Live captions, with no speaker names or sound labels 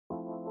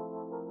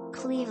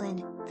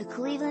Cleveland, the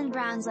Cleveland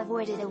Browns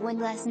avoided a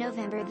winless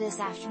November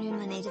this afternoon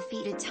when they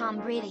defeated Tom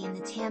Brady and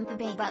the Tampa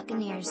Bay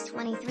Buccaneers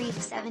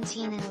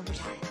 23-17 in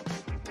overtime.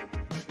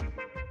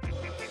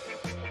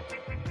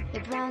 The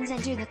Browns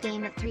entered the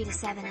game at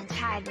 3-7 and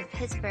tied with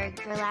Pittsburgh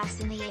for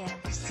last in the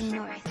AFC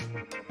North.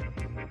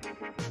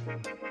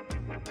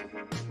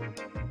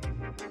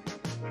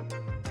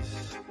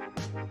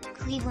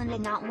 Cleveland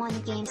had not won a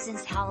game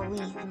since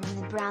Halloween and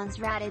when the Browns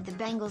routed the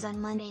Bengals on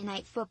Monday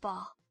Night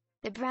Football.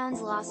 The Browns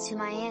lost to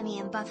Miami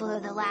and Buffalo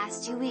the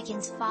last two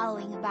weekends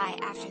following a bye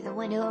after the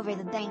win over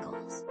the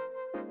Bengals.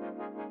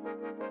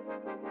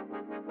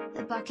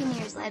 The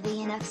Buccaneers led the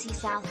NFC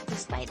South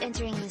despite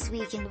entering this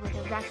weekend with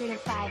a record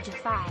of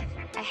 5-5,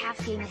 a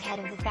half game ahead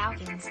of the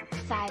Falcons,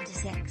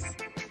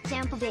 5-6.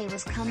 Tampa Bay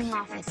was coming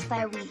off its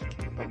bye week,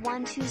 but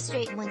won 2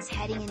 straight wins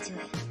heading into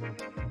it.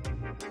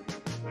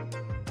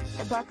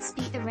 The Bucs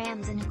beat the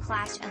Rams in a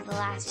clash of the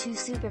last 2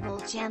 Super Bowl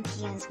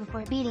champions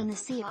before beating the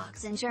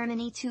Seahawks in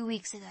Germany 2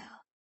 weeks ago.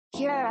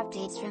 Here are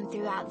updates from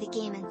throughout the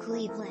game in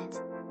Cleveland.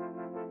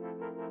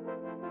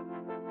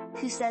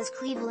 Who says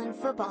Cleveland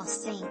football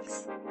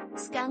stinks?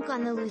 Skunk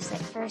on the loose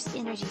at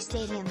FirstEnergy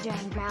Stadium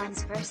during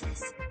Browns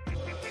vs.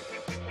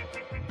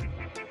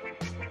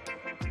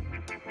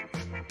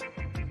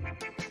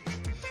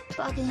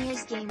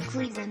 Buccaneers game.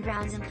 Cleveland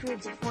Browns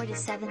improved to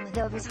 4-7 with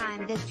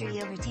overtime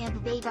victory over Tampa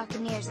Bay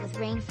Buccaneers with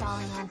rain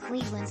falling on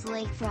Cleveland's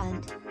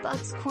lakefront.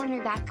 Bucs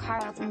cornerback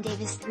Carlton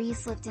Davis III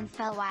slipped and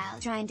fell while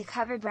trying to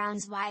cover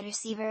Browns wide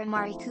receiver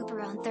Amari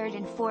Cooper on 3rd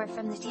and 4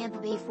 from the Tampa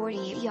Bay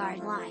 48-yard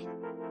line.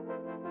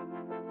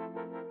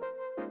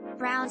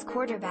 Browns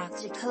quarterback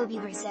Jacoby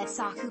Brissett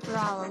saw Cooper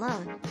all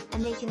alone,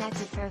 and they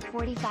connected for a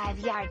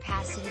 45-yard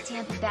pass to the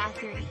Tampa Bay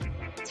 3.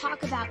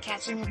 Talk about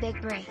catching a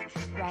big break,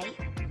 right?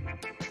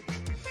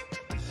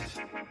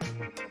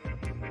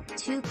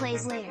 2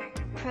 plays later,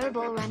 Pro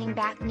Bowl running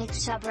back Nick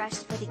Chubb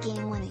rushed for the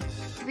game-winning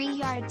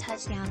 3-yard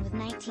touchdown with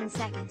 19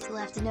 seconds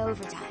left in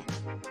overtime.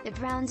 The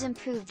Browns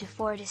improved to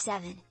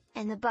 4-7,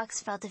 and the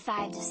Bucs fell to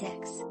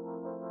 5-6.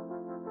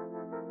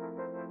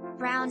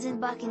 Browns and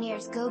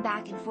Buccaneers go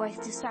back and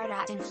forth to start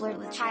out and flirt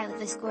with tieWith.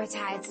 The score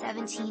tied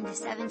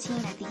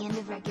 17-17 at the end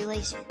of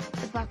regulation.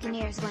 The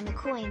Buccaneers won the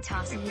coin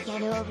toss and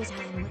began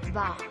overtime with the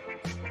ball.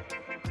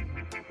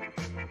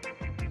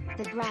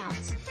 The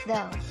Browns,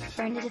 though,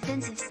 earned a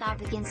defensive stop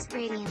against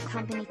Brady and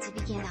Company to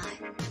begin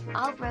on.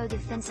 All-Pro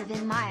defensive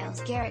end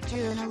Myles Garrett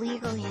drew an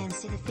illegal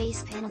hands to the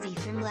face penalty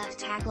from left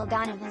tackle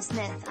Donovan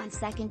Smith on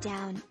 2nd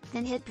down,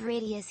 then hit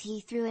Brady as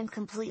he threw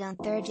incomplete on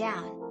 3rd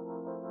down.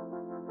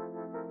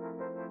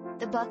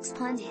 The Bucs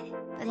punted,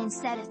 but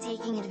instead of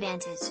taking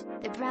advantage,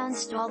 the Browns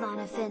stalled on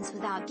offense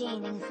without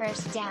gaining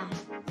 1st down.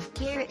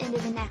 Garrett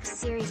ended the next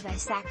series by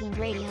sacking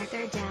Brady on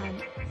 3rd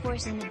down,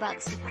 forcing the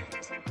Bucs to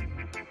punt.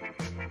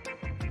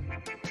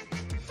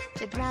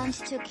 The Browns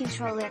took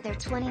control at their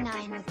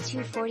 29 with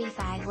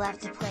 2:45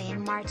 left to play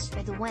and marched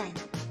for the win.